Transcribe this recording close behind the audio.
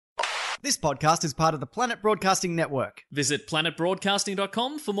This podcast is part of the Planet Broadcasting Network. Visit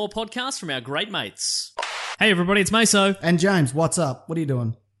planetbroadcasting.com for more podcasts from our great mates. Hey everybody, it's Meso. And James, what's up? What are you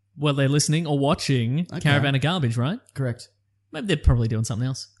doing? Well, they're listening or watching Caravan of Garbage, right? Correct. Maybe they're probably doing something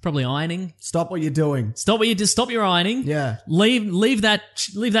else. Probably ironing. Stop what you're doing. Stop your ironing. Yeah. Leave that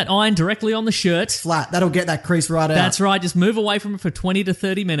iron directly on the shirt. Flat. That'll get that crease right out. That's right. Just move away from it for 20 to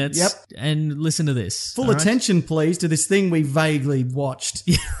 30 minutes. Yep. And listen to this. Full attention, please, to this thing we vaguely watched.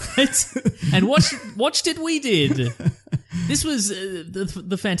 Yeah, right. And watched it we did. This was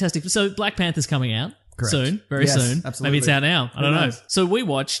the fantastic... So Black Panther's coming out. Correct. Soon, very soon. Absolutely. Maybe it's out now. I don't know. knows? So we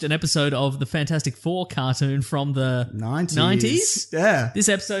watched an episode of the Fantastic Four cartoon from the 90s. Yeah. This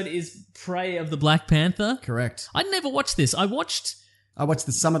episode is Prey of the Black Panther. Correct. I never watched this. I watched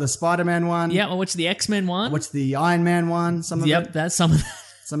some of the Spider-Man one. I watched the X-Men one. I watched the Iron Man one. Some of it. That's some of that.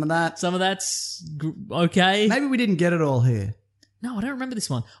 Some of that. Some of that's okay. Maybe we didn't get it all here. No, I don't remember this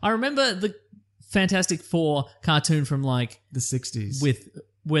one. I remember the Fantastic Four cartoon from like The 60s.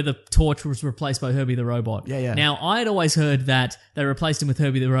 where the Torch was replaced by Herbie the Robot. Yeah. Now, I'd always heard that they replaced him with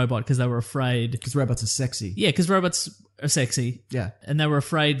Herbie the Robot because they were afraid... Because robots are sexy. Yeah, because robots are sexy. Yeah. And they were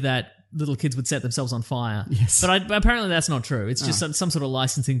afraid that little kids would set themselves on fire. Yes. But apparently that's not true. It's just some sort of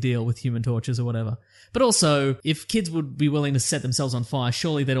licensing deal with Human Torches or whatever. But also, if kids would be willing to set themselves on fire,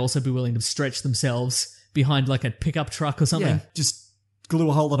 surely they'd also be willing to stretch themselves behind like a pickup truck or something. Yeah. Just glue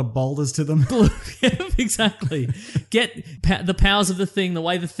a whole lot of boulders to them. Yeah, exactly. Get the powers of the thing the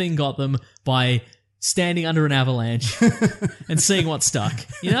way the thing got them by standing under an avalanche and seeing what stuck,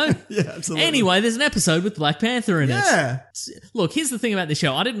 you know? Yeah, absolutely. Anyway, there's an episode with Black Panther in it. Yeah. Look, here's the thing about this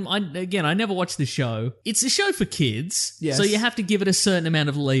show. I never watched this show. It's a show for kids. Yes. So you have to give it a certain amount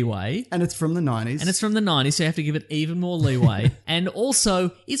of leeway. And it's from the 90s. And it's from the 90s, so you have to give it even more leeway. And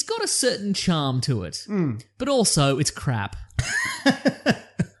also, it's got a certain charm to it. But also, it's crap.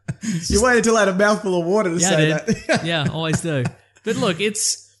 You waited until I had a mouthful of water to say that. Yeah, always do. But look,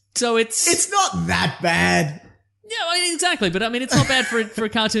 it's not that bad. Yeah, I mean, exactly. But I mean, it's not bad for a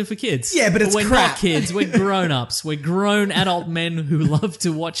cartoon for kids. Yeah, but it's we're crap. not kids. We're grown-ups. We're grown adult men who love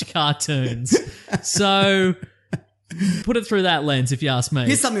to watch cartoons. So put it through that lens, if you ask me.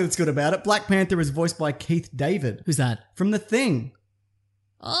 Here's something that's good about it. Black Panther is voiced by Keith David. Who's that? From The Thing.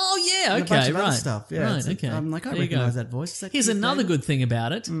 Oh, yeah, And okay, a bunch of right. other stuff. Yeah, right, okay. I'm like, I There you recognise go. that voice. Is that Here's Keith another David? good thing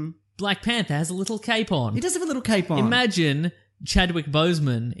about it. Black Panther has a little cape on. He does have a little cape on. Imagine Chadwick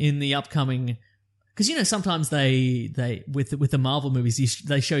Boseman in the upcoming... Because, you know, sometimes they with the Marvel movies,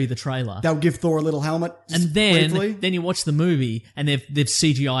 they show you the trailer. They'll give Thor a little helmet. And then briefly. you watch the movie and they've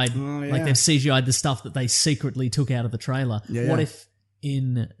CGI'd yeah. like they've CGI'd the stuff that they secretly took out of the trailer. Yeah, what yeah. if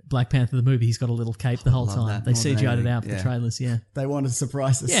in Black Panther the movie he's got a little cape the whole love time? that They more than CGI'd it anything. out for the Yeah. trailers, yeah. They wanted to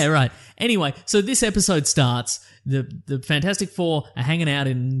surprise us. Yeah, right. Anyway, so this episode starts. The Fantastic Four are hanging out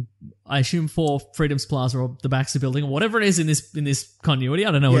in, I assume, 4 Freedom's Plaza or the Baxter Building or whatever it is in this continuity.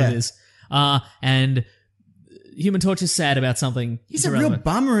 I don't know what it is. And Human Torch is sad about something. He's a real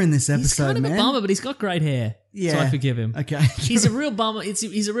bummer in this episode, He's kind of man. a bummer, but he's got great hair. Yeah. So I forgive him. Okay. He's a real bummer.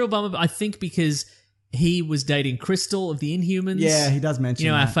 He's a real bummer, I think, because he was dating Crystal of the Inhumans. Yeah, he does mention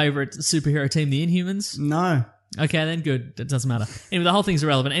You know, our that. favourite superhero team, the Inhumans. No. Okay, then good. It doesn't matter. Anyway, the whole thing's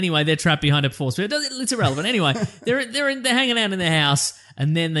irrelevant. Anyway, they're trapped behind a force field. It's irrelevant. Anyway, they're hanging out in their house,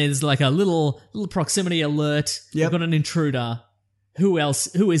 and then there's like a little proximity alert. Yep. We've got an intruder. Who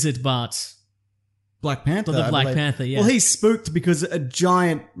else? Who is it but Black Panther. the I Black believe. Panther? Yeah. Well, he's spooked because a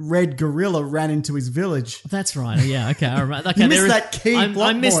giant red gorilla ran into his village. That's right. Yeah. Okay. I remember. Okay, You missed there is- that key I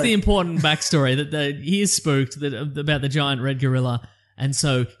plot missed point. the important backstory that he is spooked about the giant red gorilla, and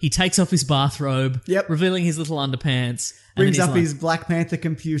so he takes off his bathrobe, Yep. revealing his little underpants. and Brings then up he's his Black Panther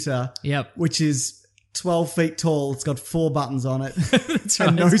computer, Yep. which is 12 feet tall. It's got 4 buttons on it. That's right.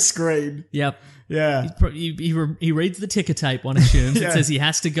 And no screen. Yep. Yeah. He reads the ticker tape, one assumes. Yeah. It says he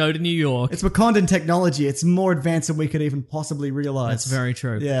has to go to New York. It's Wakandan technology. It's more advanced than we could even possibly realize. That's very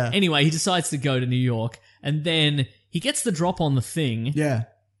true. Yeah. Anyway, he decides to go to New York, and then he gets the drop on the thing. Yeah.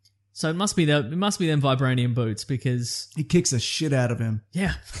 So it must be them vibranium boots because He kicks the shit out of him.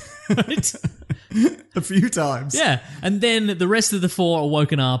 yeah, right. A few times. Yeah, and then the rest of the 4 are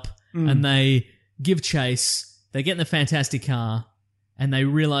woken up and they give chase. They get in the fantastic car and they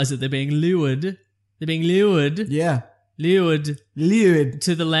realize that they're being lured. They're being lured Yeah. lured Lured.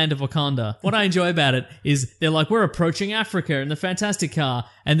 to the land of Wakanda. What I enjoy about it is they're like, we're approaching Africa in the fantastic car,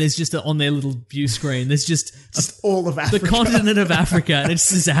 and there's just on their little view screen, there's just All of Africa. the continent of Africa, and it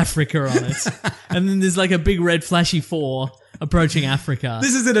says Africa on it. And then there's like a big red flashy 4 approaching Africa.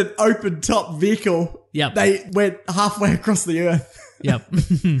 This is in an open top vehicle. Yep. They went halfway across the earth. Yep.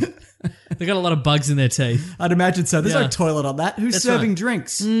 They got a lot of bugs in their teeth. I'd imagine so. There's Yeah. no toilet on that. Who's That's serving right.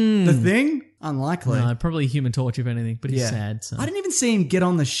 drinks? The Thing? Unlikely. No, probably Human Torch, if anything, but he's Yeah. sad. So. I didn't even see him get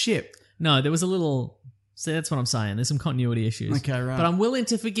on the ship. No, there was a little... See, that's what I'm saying. There's some continuity issues. Okay, right. But I'm willing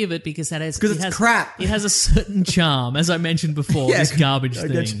to forgive it because that has... Because it's crap. It has a certain charm, as I mentioned before, Yeah, this garbage I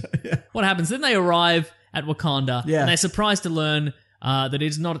thing. get you. Yeah. What happens? Then they arrive at Wakanda, Yeah. and they're surprised to learn that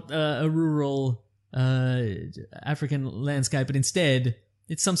it's not a rural African landscape, but instead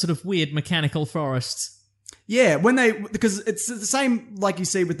it's some sort of weird mechanical forest. Yeah, because it's the same like you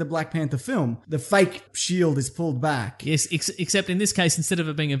see with the Black Panther film. The fake shield is pulled back. Yes, except in this case, instead of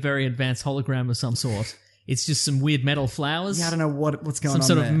it being a very advanced hologram of some sort, it's just some weird metal flowers. Yeah, I don't know what's going on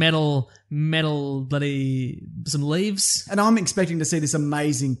Some sort there. of metal bloody, some leaves. And I'm expecting to see this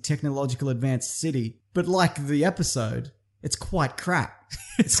amazing technological advanced city, but like the episode, it's quite crap.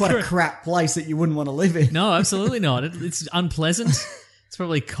 It's quite a crap place that you wouldn't want to live in. No, absolutely not. It's unpleasant. It's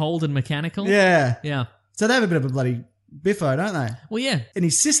probably cold and mechanical. Yeah. Yeah. So they have a bit of a bloody biffo, don't they? Well, yeah. And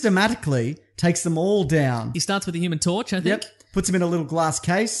he systematically takes them all down. He starts with the Human Torch, I think. Yep. Puts him in a little glass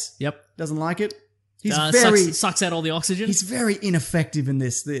case. Yep. Doesn't like it. He's sucks out all the oxygen. He's very ineffective in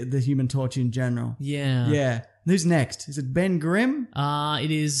this, the Human Torch in general. Yeah. Yeah. Who's next? Is it Ben Grimm? It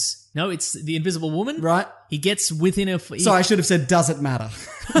is... No, it's the Invisible Woman. Right. He gets within a... Sorry, I should have said, does it matter?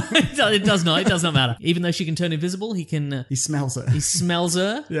 It does not. It does not matter. Even though she can turn invisible, he can... He smells her. He smells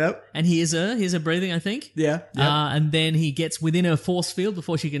her. Yep. And hears her breathing, I think. Yeah. Yep. And then he gets within her force field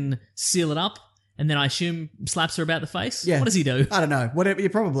before she can seal it up. And then I assume slaps her about the face. Yeah. What does he do? I don't know. Whatever. Yeah,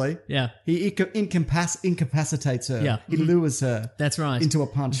 probably. Yeah. He incapacitates her. Yeah. He lures her That's right. into a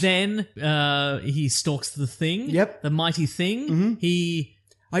punch. Then he stalks the Thing. Yep. The mighty Thing. He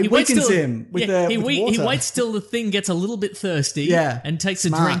weakens till- him with he water. waits till the Thing gets a little bit thirsty. Yeah. And takes a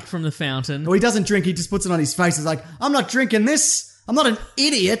Smart. drink from the fountain. No, he doesn't drink. He just puts it on his face. He's like, I'm not drinking this. I'm not an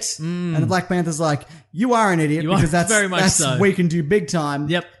idiot. And the Black Panther's like, you are an idiot You are because that's very much that's so. weakened you big time.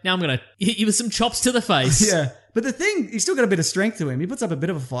 Yep. Now I'm going to hit you with some chops to the face. Yeah. But the Thing, he's still got a bit of strength to him. He puts up a bit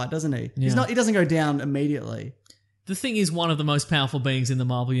of a fight, doesn't he? Yeah. He doesn't go down immediately. The Thing is one of the most powerful beings in the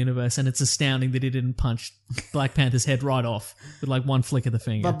Marvel Universe, and it's astounding that he didn't punch Black Panther's head right off with like one flick of the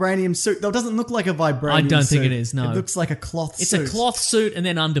finger. Vibranium suit. Though it doesn't look like a vibranium I don't think suit. it is, no. It looks like a cloth It's suit. a cloth suit and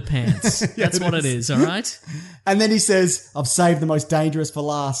then underpants. Yeah, That's it what it is. is, all right? And then he says, I've saved the most dangerous for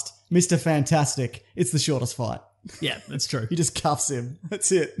last. Mr. Fantastic. It's the shortest fight. Yeah, that's true. He just cuffs him.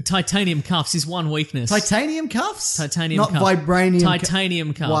 That's it. Titanium cuffs is one weakness. Titanium cuffs? Titanium Not cuffs. vibranium.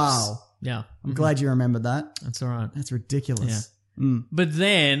 Titanium cuffs. Wow. Yeah, I'm glad you remembered that. that's all right. That's ridiculous. But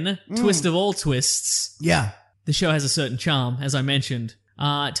then, twist of all twists, Yeah. the show has a certain charm, as I mentioned.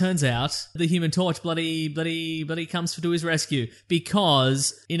 It turns out the Human Torch bloody comes to his rescue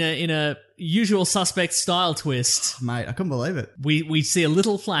because in a usual suspect style twist, Mate, I couldn't believe it. we see a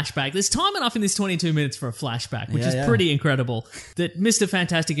little flashback. There's time enough in this 22 minutes for a flashback, which is Yeah. pretty incredible. That Mr.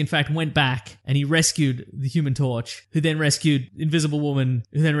 Fantastic, in fact, went back and he rescued the Human Torch, who then rescued Invisible Woman,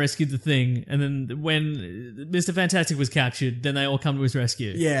 who then rescued the Thing. And then when Mr. Fantastic was captured, then they all come to his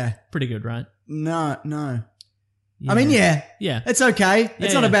rescue. Yeah. Pretty good, right? No. I mean, yeah. Yeah. It's okay.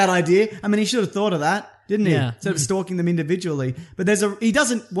 It's not yeah. a bad idea. I mean, he should have thought of that, didn't he? Yeah. Instead of stalking them individually. But he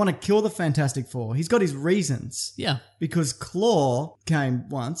doesn't want to kill the Fantastic Four. He's got his reasons. Yeah. Because Claw came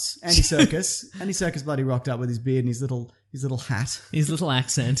once, Andy Serkis. Andy Serkis bloody rocked up with his beard and his little hat. His little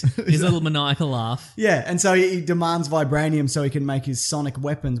accent, his little maniacal laugh. Yeah, and so he demands vibranium so he can make his sonic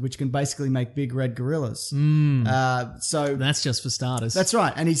weapons, which can basically make big red gorillas. So That's just for starters. that's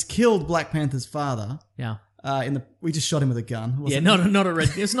right. And he's killed Black Panther's father. yeah. We just shot him with a gun. Yeah, wasn't not a red.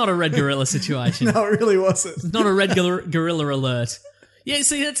 It's not a red gorilla situation. No, it really wasn't. Not a red gorilla alert. Yeah,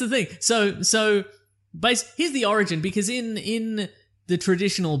 see, that's the thing. So, here's the origin, because in the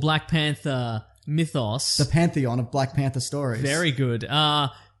traditional Black Panther mythos, The pantheon of Black Panther stories. very good.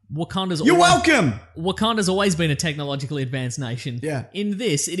 Wakanda's You're always, welcome! Wakanda's always been a technologically advanced nation. Yeah. In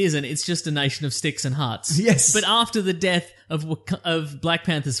this, it isn't. It's just a nation of sticks and huts. Yes. But after the death of Black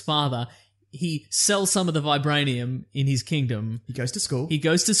Panther's father, he sells some of the vibranium in his kingdom. He goes to school. He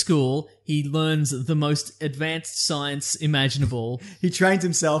goes to school. He learns the most advanced science imaginable. He trains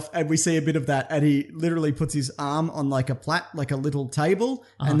himself, and we see a bit of that, and he literally puts his arm on like a little table,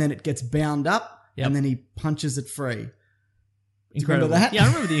 and then it gets bound up, Yep. and then he punches it free. Incredible. remember that? Yeah, I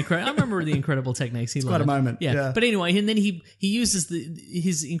remember the incredible techniques he learned. quite a moment, yeah. But anyway, and then he uses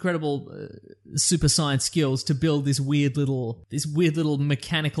his incredible super science skills to build this weird little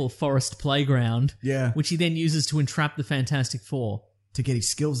mechanical forest playground. Yeah. Which he then uses to entrap the Fantastic Four. To get his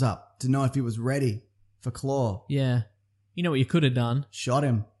skills up, to know if he was ready for Claw. Yeah. You know what you could have done? Shot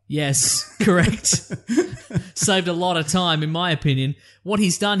him. Yes, correct. saved a lot of time, in my opinion. What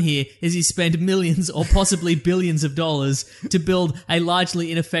he's done here is he's spent millions or possibly billions of dollars to build a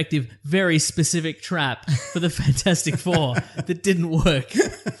largely ineffective, very specific trap for the Fantastic Four that didn't work.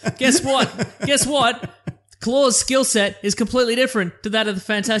 Guess what? Claw's skill set is completely different to that of the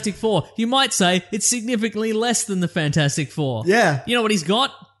Fantastic Four. You might say it's significantly less than the Fantastic Four. Yeah. You know what he's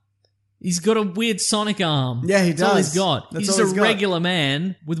got? He's got a weird sonic arm. Yeah, he That's all does. he's got. That's He's all just he's a got. regular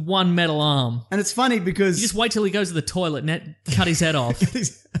man with one metal arm. And it's funny because... You just wait till he goes to the toilet and cut his head off.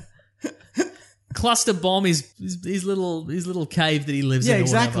 Cluster bomb his little cave that he lives in. Yeah, or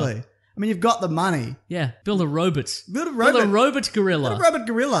exactly. whatever. I mean, you've got the money. Yeah, build a robot. Build a Build a robot. robot gorilla. Build a robot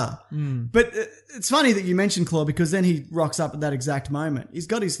gorilla. But it's funny that you mentioned Claw because then he rocks up at that exact moment. He's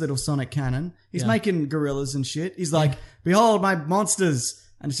got his little sonic cannon. He's making gorillas and shit. He's like, behold my monsters.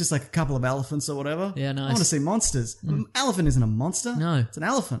 And it's just like a couple of elephants or whatever. Yeah, nice. I want to see monsters. An elephant isn't a monster. No. It's an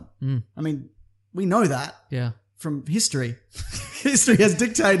elephant. I mean, we know that Yeah. from history. History has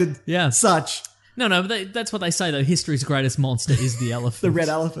dictated such. No, but that's what they say though. History's greatest monster is the elephant. The red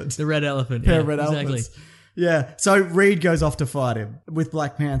elephant. The red elephant. Pair Yeah, of red exactly. elephants. Yeah. So Reed goes off to fight him with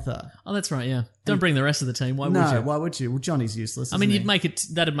Black Panther. Oh, that's right. Yeah. Don't bring the rest of the team. Why would No, you? why would you? Well, Johnny's useless. I mean,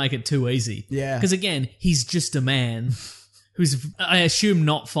 isn't that'd make it too easy. Yeah. Because again, he's just a man who's, I assume,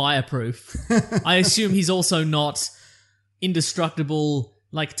 not fireproof. I assume he's also not indestructible,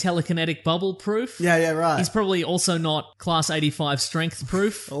 like telekinetic bubble proof. Yeah, right. He's probably also not class 85 strength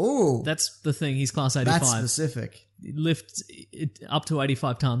proof. Oh, That's the thing. He's class 85. that's specific. Lift it up to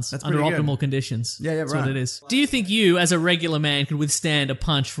 85 tons That's under pretty good. optimal conditions. Yeah, That's right. what it is. Do you think you, as a regular man, could withstand a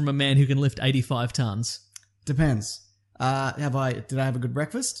punch from a man who can lift 85 tons? Depends. Did I have a good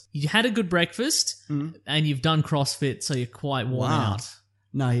breakfast? You had a good breakfast, and you've done CrossFit, so you're quite worn Wow. out.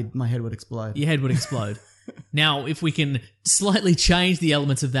 No, my head would explode. Your head would explode. Now, if we can slightly change the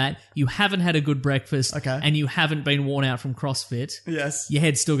elements of that, you haven't had a good breakfast, Okay. and you haven't been worn out from CrossFit, Yes. your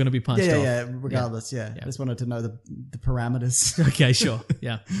head's still going to be punched off. Yeah. Regardless, yeah. I just wanted to know the parameters. Okay, sure.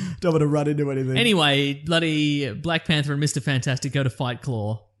 Yeah. Don't want to run into anything. Anyway, bloody Black Panther and Mr. Fantastic go to fight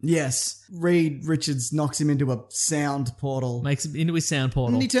Claw. Yes. Reed Richards knocks him into a sound portal. Makes it into his sound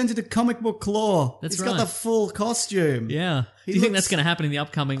portal. And he turns into comic book Claw. That's He's right. got the full costume. Yeah. He Do you think looks- that's going to happen in the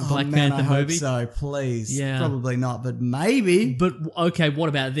upcoming Black Man, Panther I hope movie? so, please. Yeah. Probably not, but maybe. But okay, what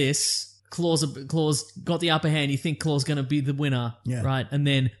about this? Claw's got the upper hand. You think Claw's going to be the winner, Yeah. right? And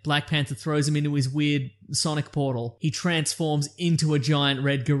then Black Panther throws him into his weird sonic portal. He transforms into a giant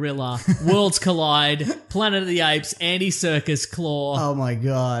red gorilla. Worlds collide. Planet of the Apes. Andy Serkis Claw. Oh my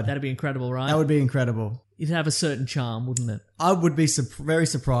God. That'd be incredible, right? That would be incredible. It'd have a certain charm, wouldn't it? I would be very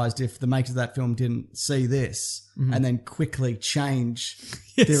surprised if the makers of that film didn't see this and then quickly change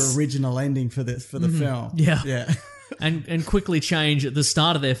Yes. their original ending for the film. Yeah. Yeah. And quickly change at the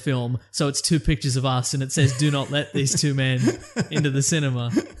start of their film so it's two pictures of us and it says, "Do not let these two men into the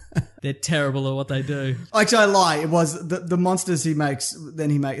cinema. They're terrible at what they do." Actually, I lie. It was the monsters he makes. Then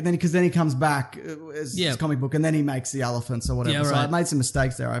he comes back as Yeah. his comic book, and then he makes the elephants or whatever. Yeah, So right. I made some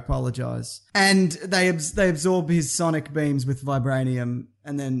mistakes there. I apologize. And they absorb his sonic beams with vibranium,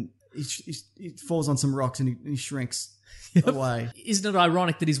 and then he falls on some rocks and he shrinks away. Isn't it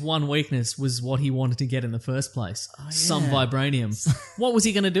ironic that his one weakness was what he wanted to get in the first place? Some yeah. vibranium. What was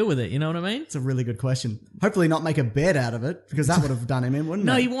he going to do with it? You know what I mean? It's a really good question. Hopefully, not make a bed out of it because that would have done him in, wouldn't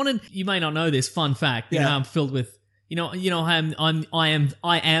No, it? he wanted. You may not know this. Fun fact. You Yeah. know, I'm filled with. You know.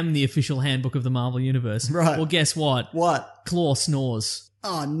 I am the official handbook of the Marvel Universe. Right. Well, guess what? What? Claw snores,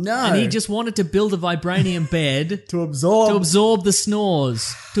 Oh no! and he just wanted to build a vibranium bed to absorb. to absorb the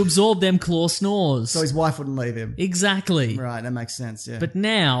snores, to absorb them Claw snores. So his wife wouldn't leave him. Exactly. Right, that makes sense. Yeah. But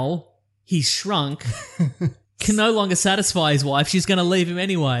now he's shrunk, can no longer satisfy his wife. She's going to leave him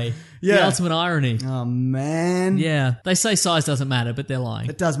anyway. The Yeah. ultimate irony. oh man. Yeah. They say size doesn't matter, but they're lying.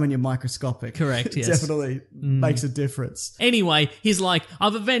 It does when you're microscopic. Correct, It yes. definitely makes a difference. Anyway, he's like,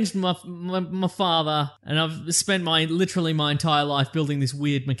 I've avenged my father, and I've spent literally my entire life building this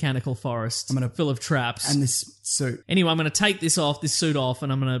weird mechanical forest full of traps. And this suit. Anyway, I'm going to take this suit off,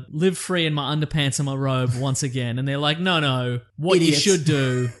 and I'm going to live free in my underpants and my robe once again. And they're like, no, what Idiots. you should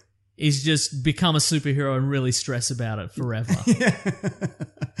do is just become a superhero and really stress about it forever.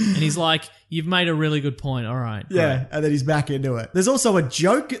 And he's like, you've made a really good point. All right. Yeah, great. and then he's back into it. There's also a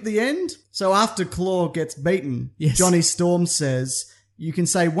joke at the end. So after Claw gets beaten, Yes. Johnny Storm says, you can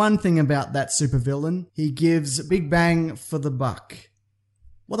say one thing about that supervillain. He gives big bang for the buck.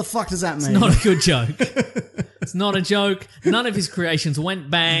 What the fuck does that mean? It's not a good joke. It's not a joke. None of his creations went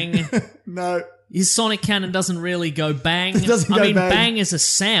bang. No. his sonic cannon doesn't really go bang. It doesn't go bang. Bang is a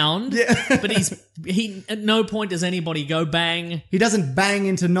sound, Yeah. but he at no point does anybody go bang. He doesn't bang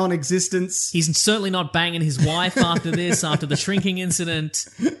into non-existence. He's certainly not banging his wife after this, after the shrinking incident.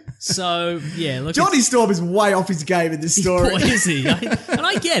 So, yeah, look. Johnny Storm is way off his game in this story. Boy, is he? And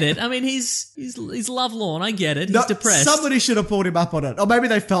I get it. I mean, he's lovelorn. I get it. He's depressed. Somebody should have pulled him up on it. Or maybe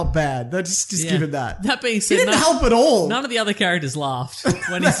they felt bad. They just Yeah. give him that. That being He said, didn't help at all. none of the other characters laughed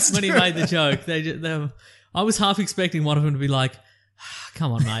when he made the joke. I was half expecting one of them to be like,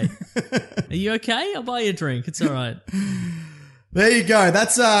 "Come on, mate, are you okay? I'll buy you a drink. It's all right." There you go.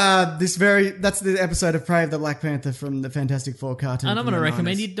 That's the episode of Prey of the Black Panther from the Fantastic Four cartoon. And I'm going to from the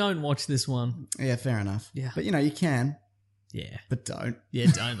recommend 90s. you don't watch this one. Yeah, fair enough. Yeah. But you can. Yeah, But don't. yeah,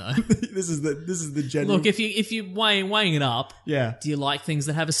 don't though. This is the general. Look, if you weighing it up, Yeah. do you like things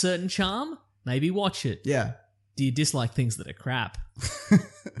that have a certain charm? Maybe watch it. Yeah. Do you dislike things that are crap?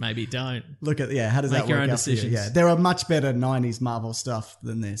 Maybe don't. Look at how does Make that your work own out for you? decisions. Yeah, there are much better '90s Marvel stuff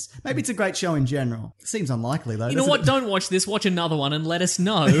than this. Maybe it's a great show in general. Seems unlikely though. You know what? Don't watch this. Watch another one and let us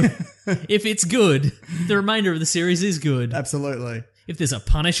know if it's good. The remainder of the series is good. Absolutely. If there's a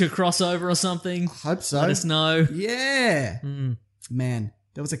Punisher crossover or something, Hope so. let us know. Yeah. Man,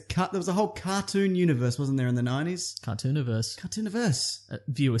 there was a whole cartoon universe, wasn't there, in the '90s? Cartooniverse. Cartooniverse.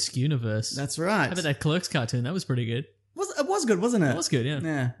 View Askewniverse. That's right. How about that Clerks cartoon? That was pretty good. It was good, wasn't it? It was good, yeah.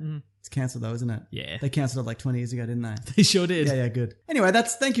 Yeah. It's cancelled though, isn't it? Yeah. They cancelled it like 20 years ago, didn't they? They sure did. Yeah, good. Anyway,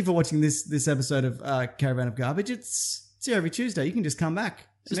 thank you for watching this episode of Caravan of Garbage. It's here every Tuesday. You can just come back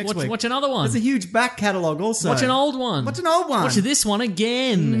Just next week. watch another one. There's a huge back catalogue also. Watch an old one. Watch an old one. Watch this one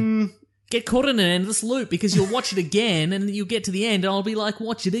again. Get caught in an endless loop because you'll watch it again and you'll get to the end and I'll be like,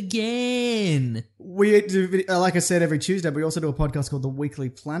 watch it again. We do, like I said, every Tuesday, but we also do a podcast called The Weekly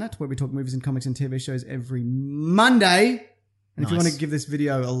Planet where we talk movies and comics and TV shows every Monday. And if you Nice. want to give this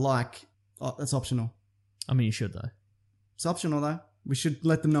video a like, that's optional. I mean, you should though. It's optional though. We should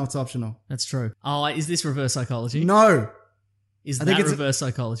let them know it's optional. That's true. Oh, is this reverse psychology? No, Is I think that it's- reverse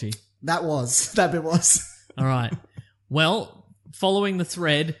psychology? that bit was. All right. Well, following the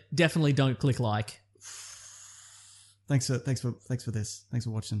thread, definitely don't click like. Thanks for this. Thanks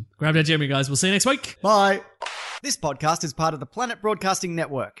for watching. Grab that Jeremy, guys. We'll see you next week. Bye. This podcast is part of the Planet Broadcasting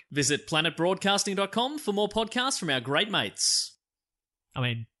Network. Visit planetbroadcasting.com for more podcasts from our great mates. I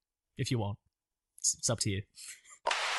mean, if you want. It's up to you.